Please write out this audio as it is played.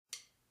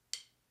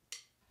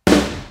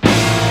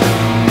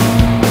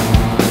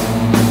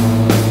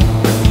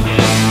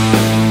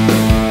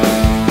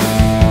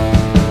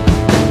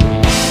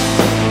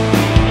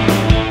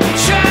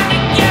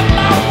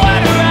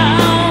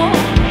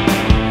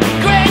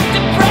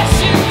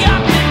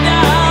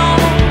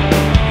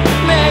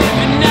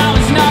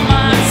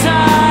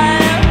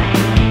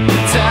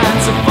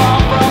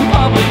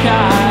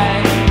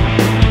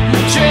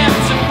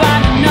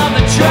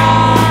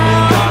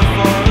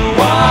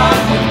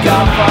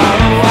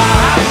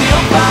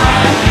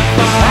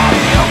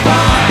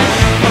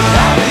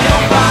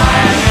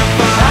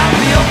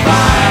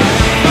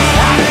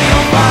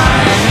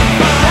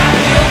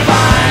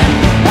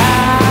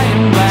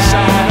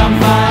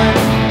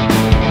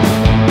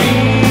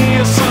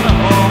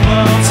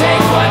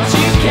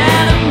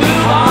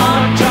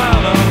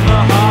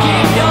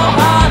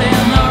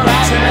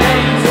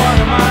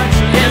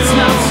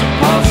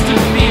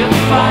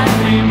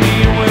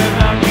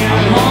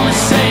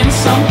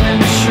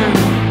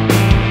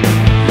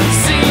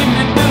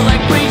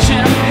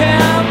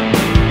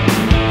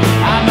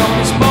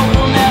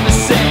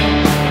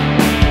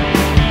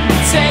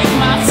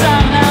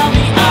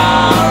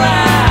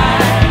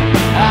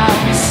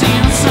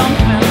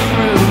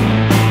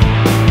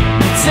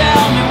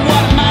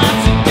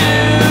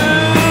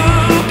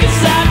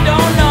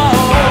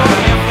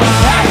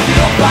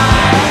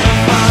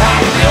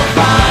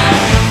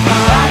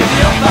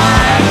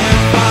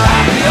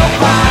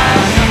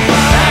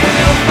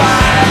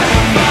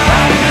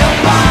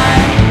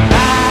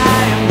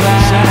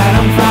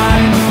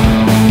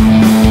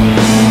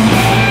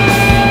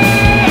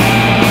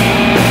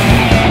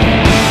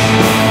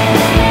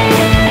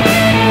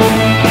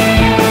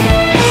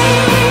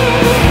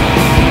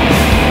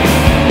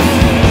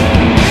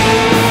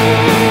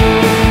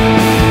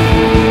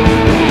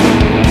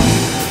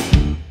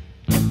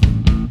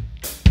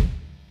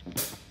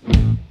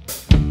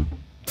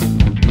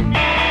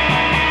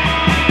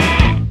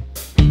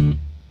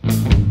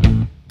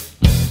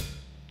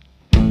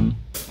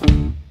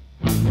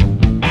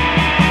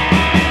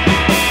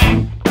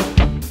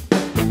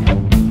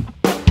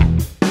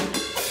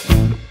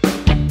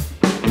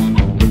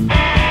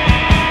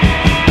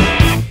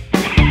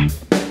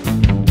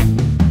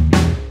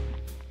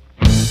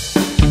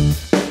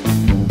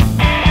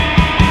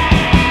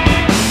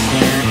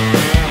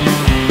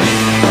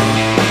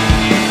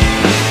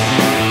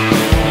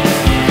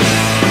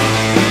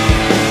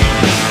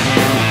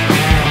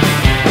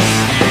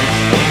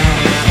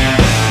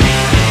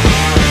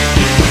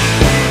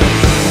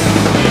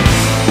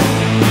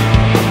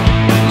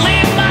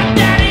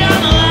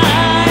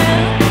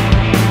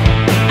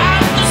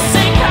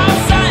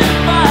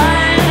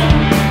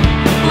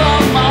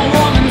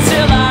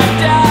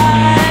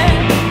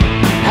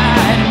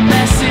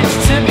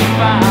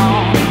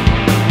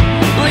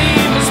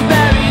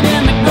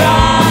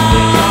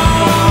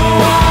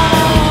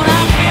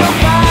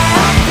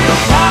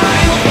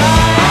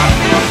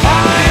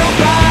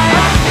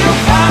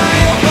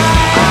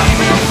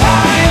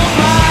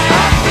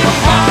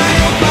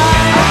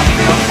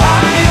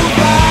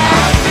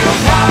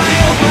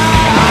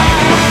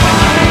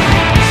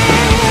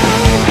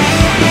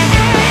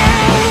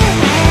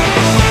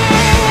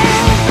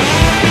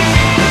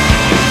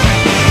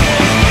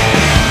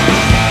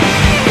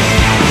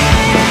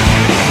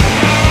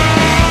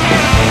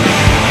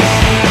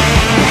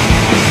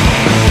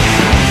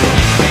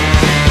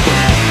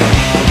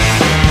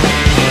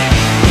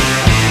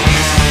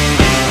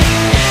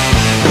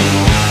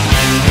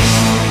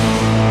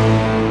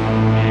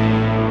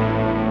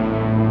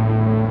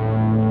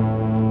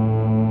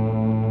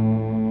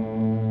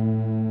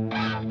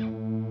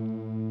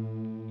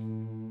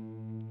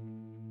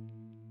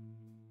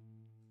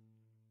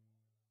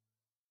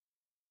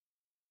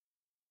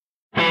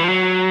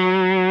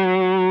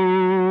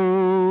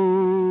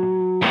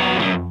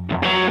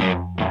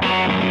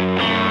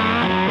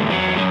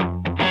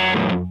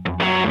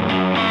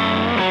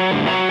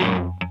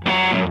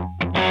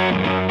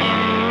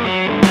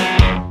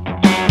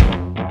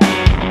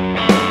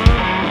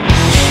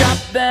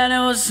Bonney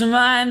was the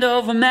mind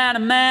of a man.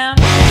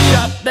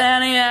 Shop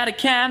Bonney had a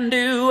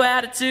can-do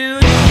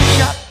attitude.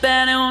 Shop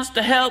Bonney wants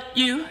to help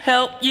you.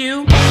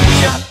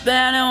 Shop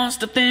Bonney wants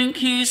to think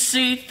he's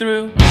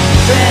see-through.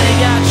 Bonney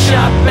got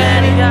shot,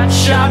 Bonney got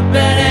shot,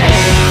 Bonney.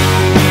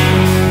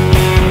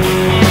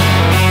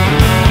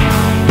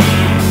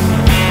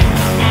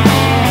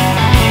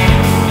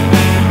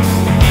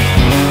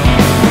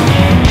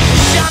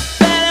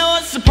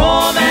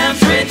 Poor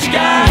man's rich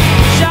guy.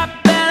 Shop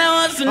Bonney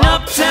was an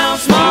uptown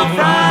small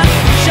fry.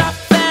 Shop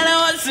Bonney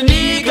was an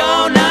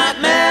ego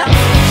nightmare.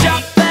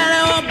 Shop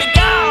Bonney won't be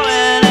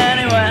going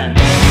anywhere.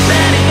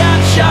 Bonney got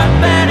shot,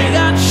 Bonney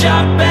got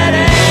shot,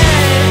 Bonney.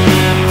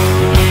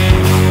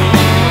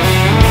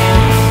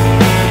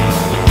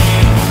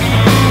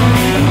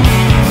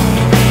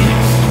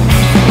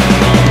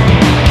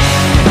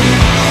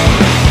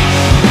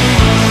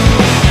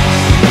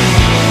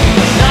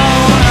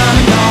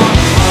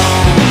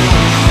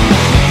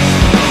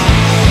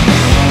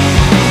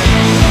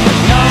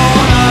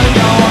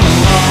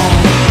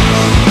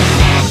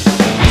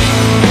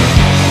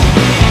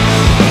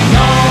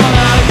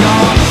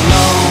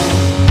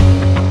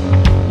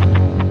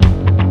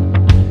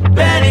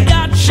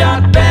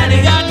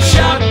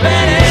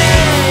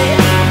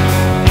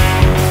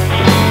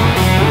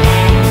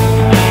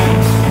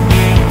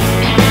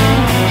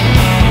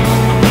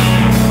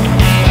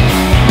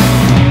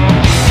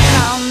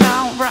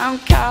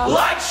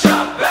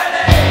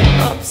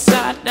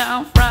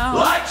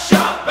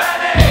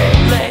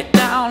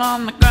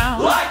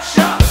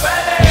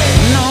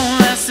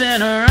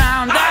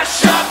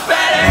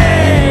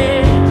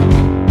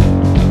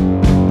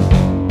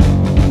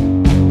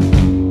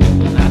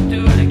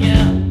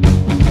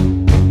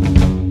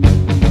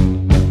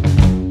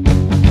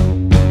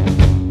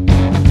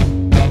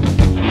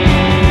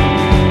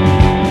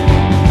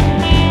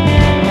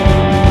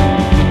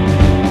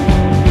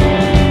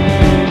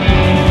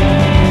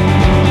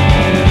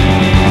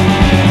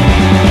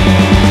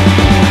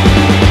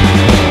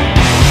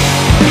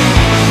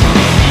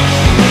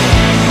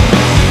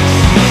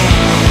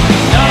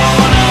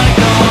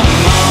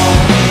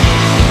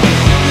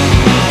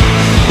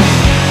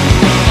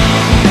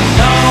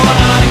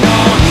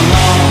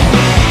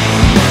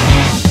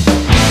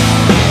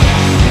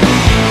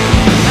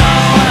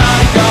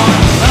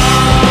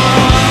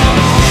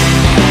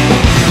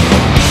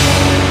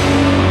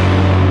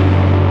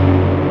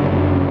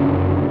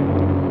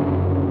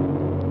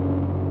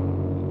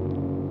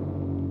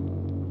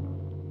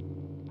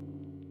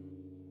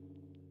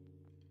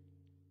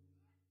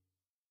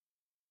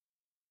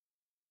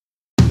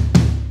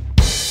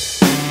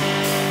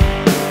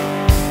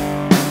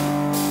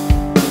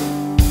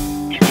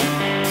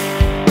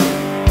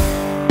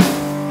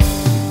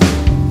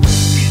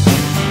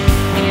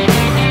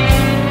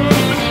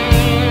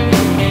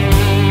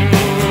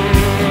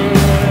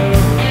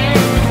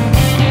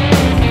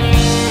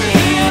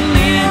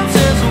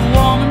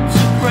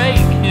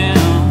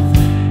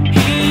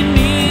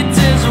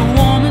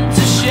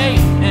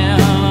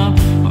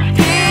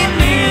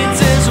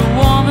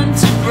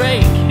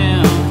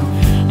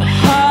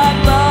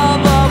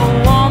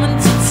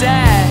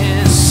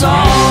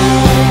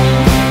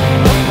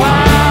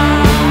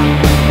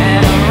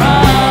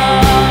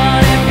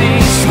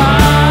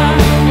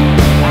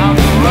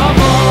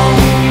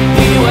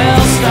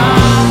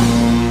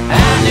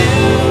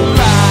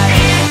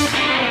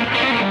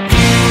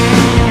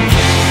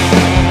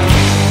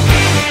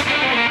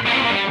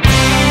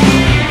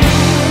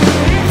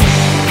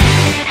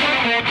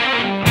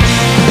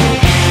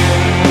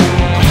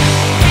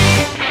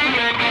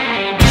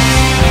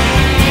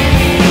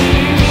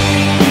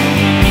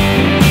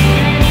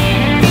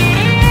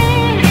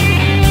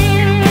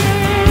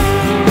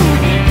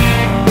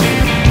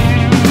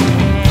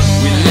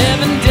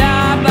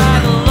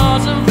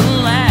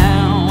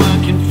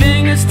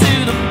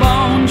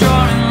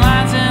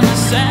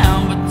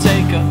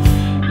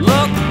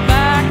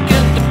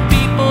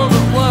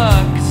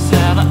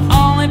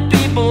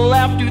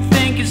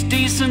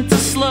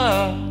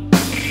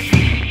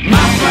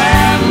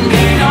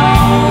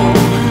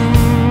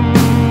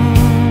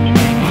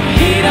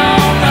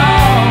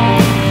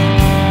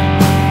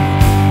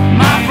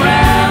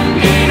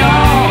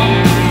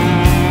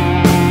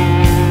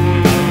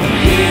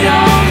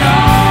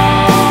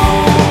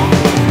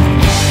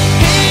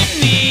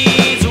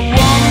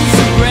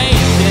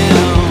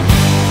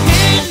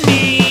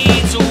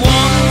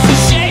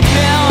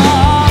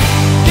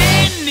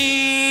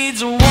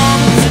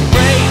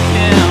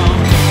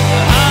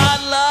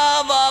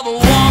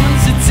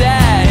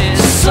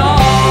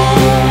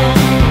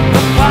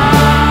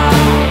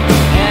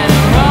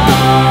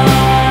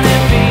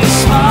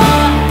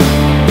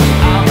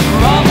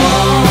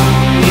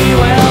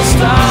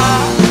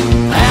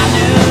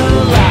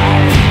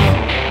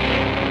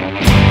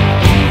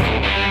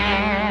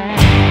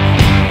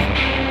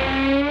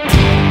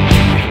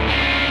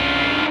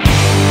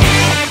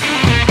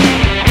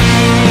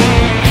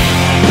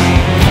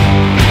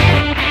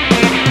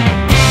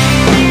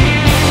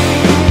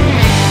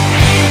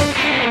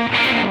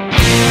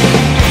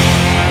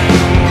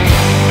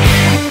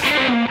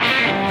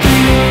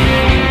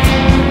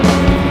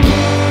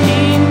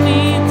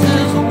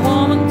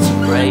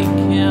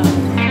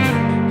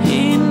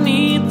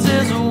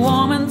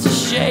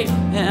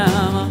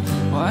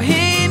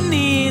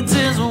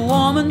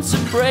 woman to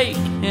break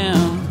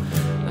him,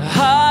 the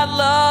hard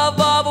love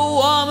of a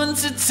woman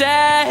to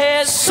tear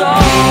his soul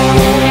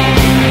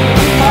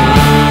apart.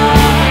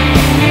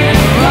 And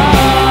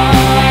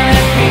run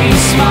if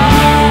he's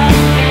smart,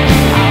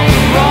 out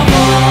of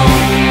rubble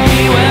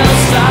he will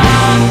stop.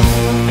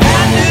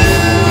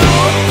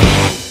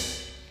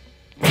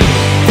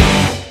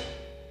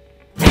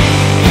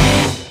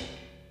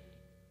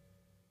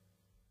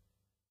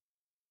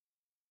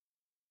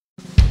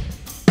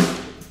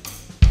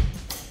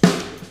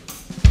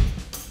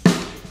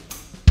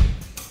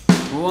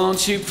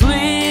 Won't you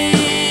please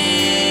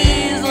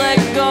let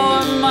go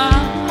of my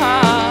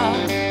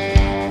heart?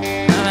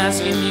 I'm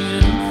asking you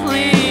to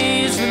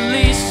please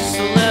release just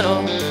a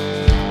little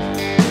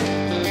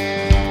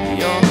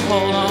your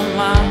hold on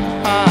my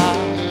heart.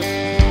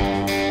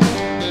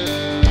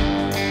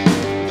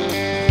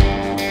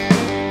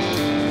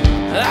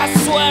 I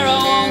swear I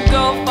won't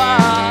go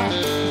far,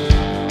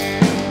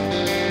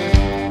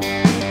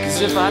 'cause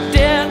if I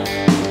did,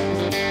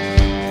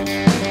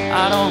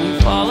 I'd only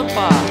fall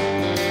apart.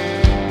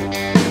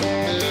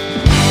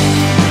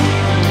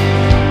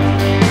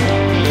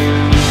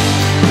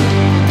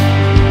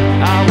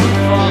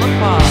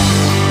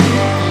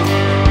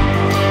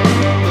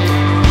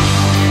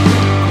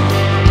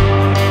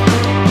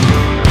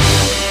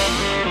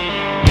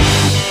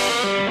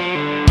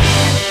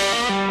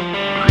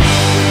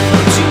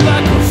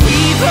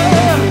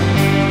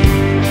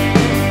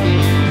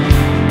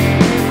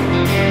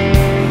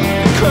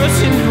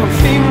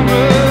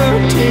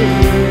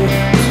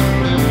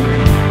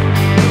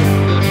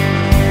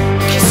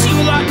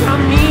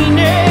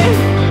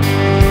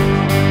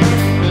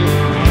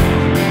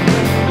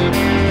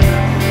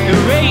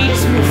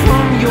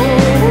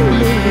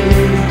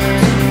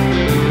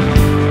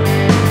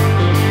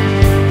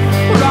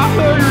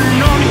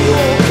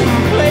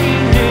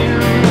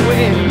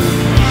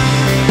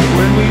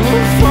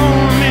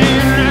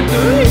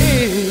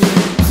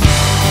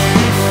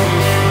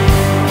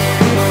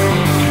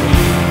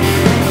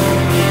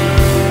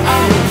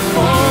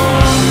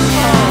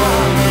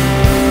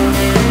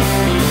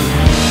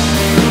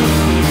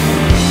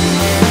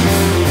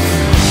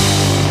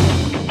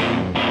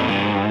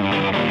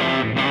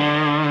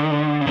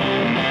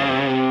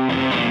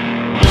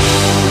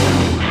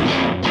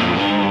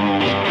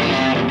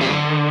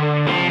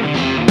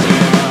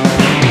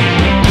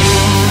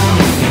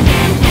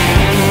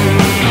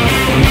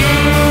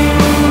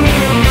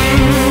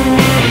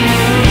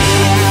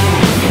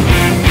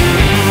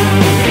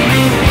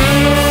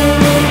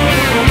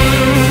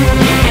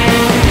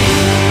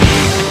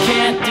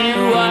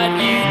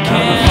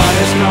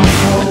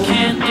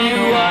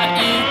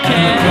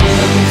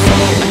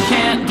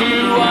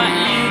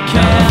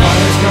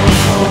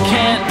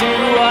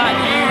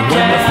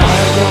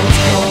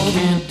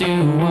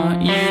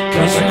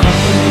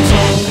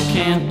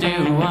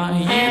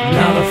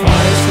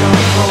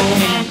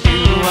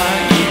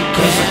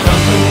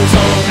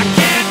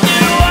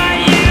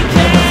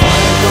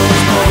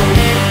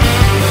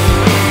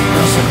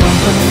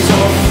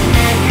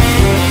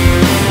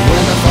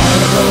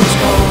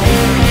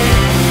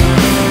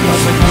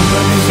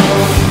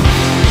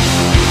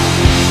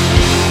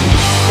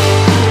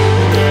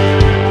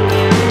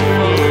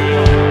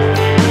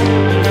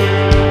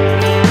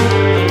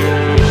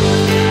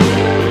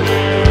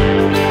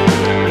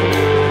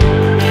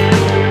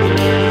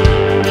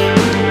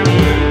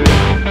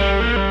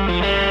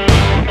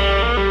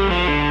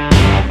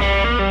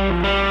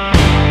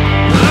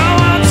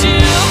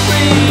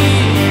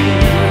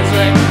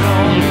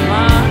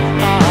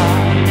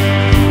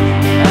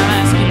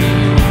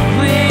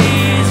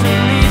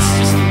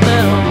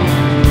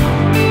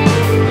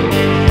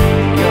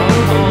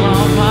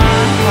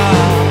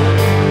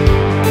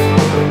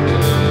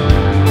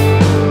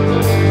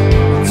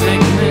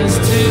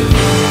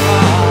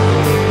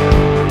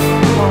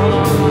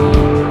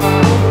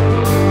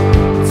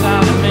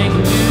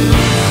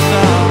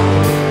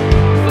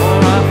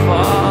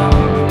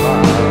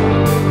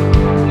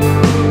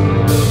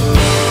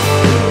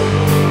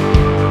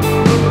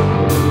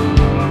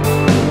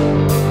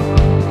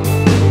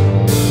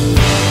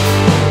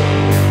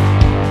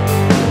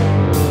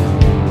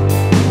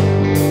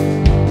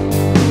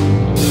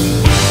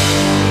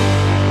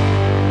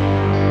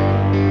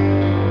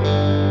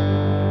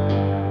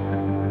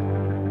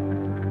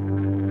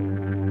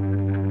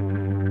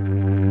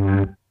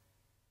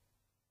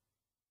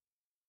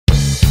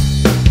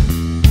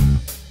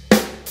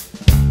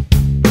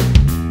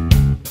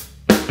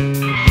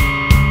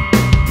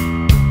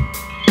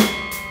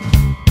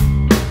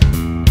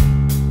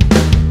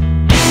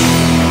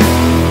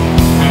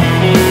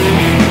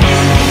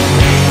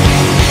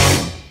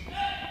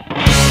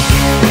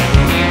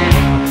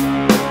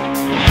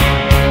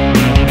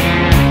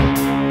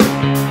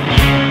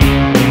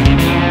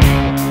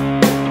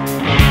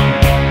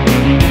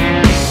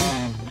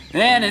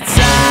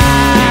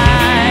 Anytime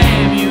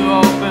you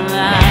open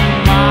that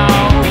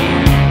mouth,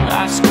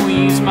 I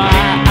squeeze my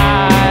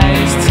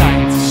eyes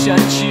tight to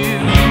shut you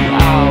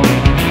out.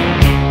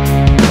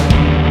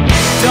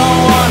 Don't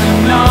wanna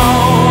know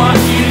what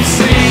you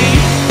see.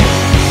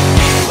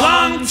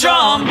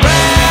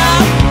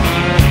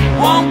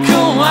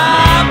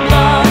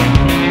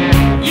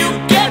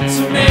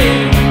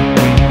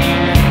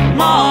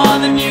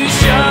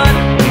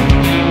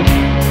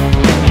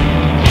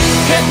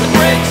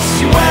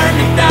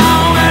 me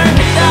down, wearing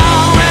me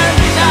down, wearing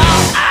me down.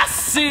 I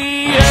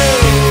see you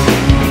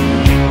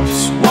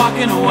just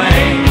walking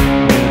away.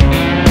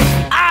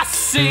 I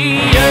see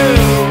you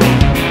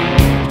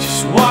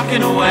just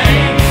walking away.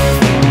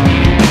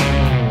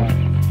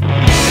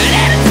 And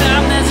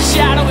anytime there's a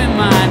shadow in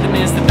mind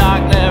amidst the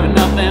dark, there ain't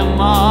nothing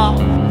more.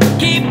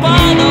 Keep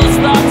all those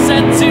thoughts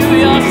said to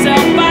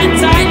yourself, bite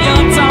tight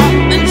your tongue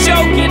and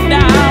choke it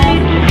down.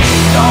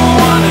 Don't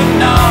wanna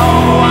know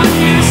what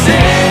you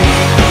say.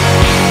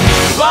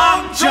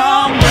 Long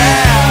John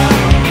Brown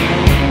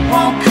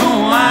won't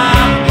come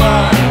out,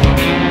 but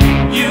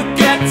you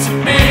get to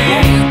be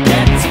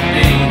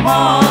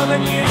more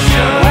than you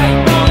should,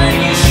 more than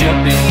you should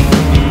be.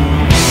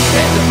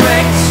 Hit the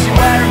brakes, you're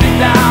wearing me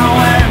down,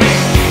 wearing me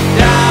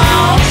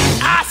down.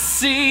 I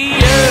see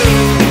you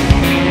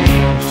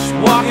just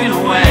walking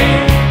away.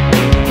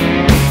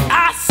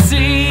 I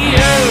see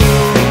you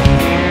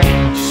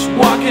just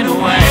walking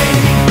away.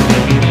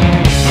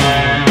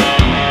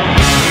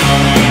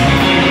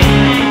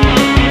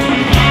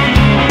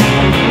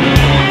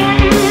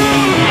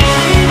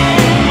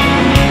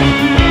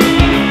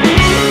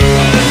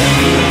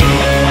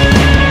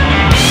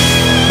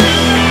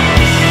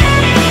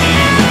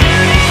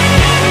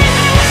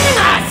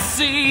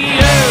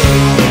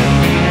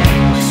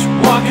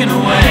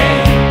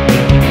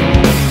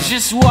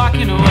 Just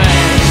walking away,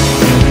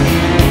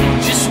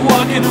 just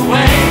walking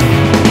away.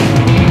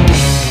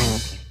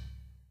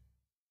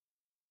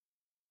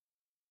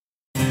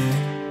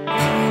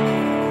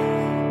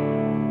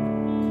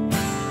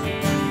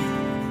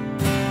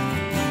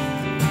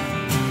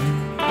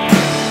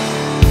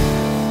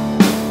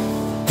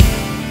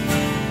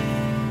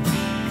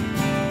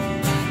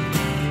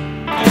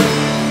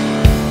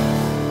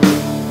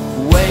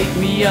 Wake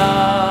me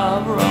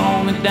up,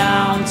 roll me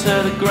down to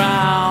the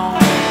ground.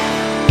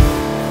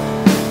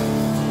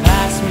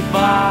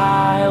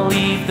 By,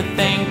 leave the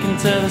thinking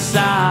to the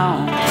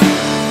sound.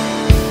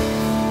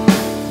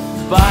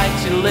 Bite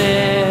your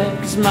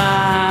lip, 'cause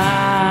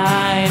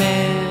mine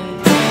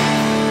is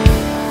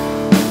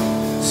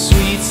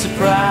sweet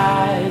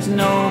surprise.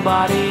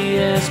 Nobody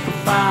is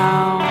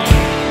profound.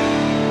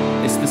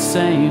 It's the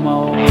same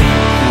old.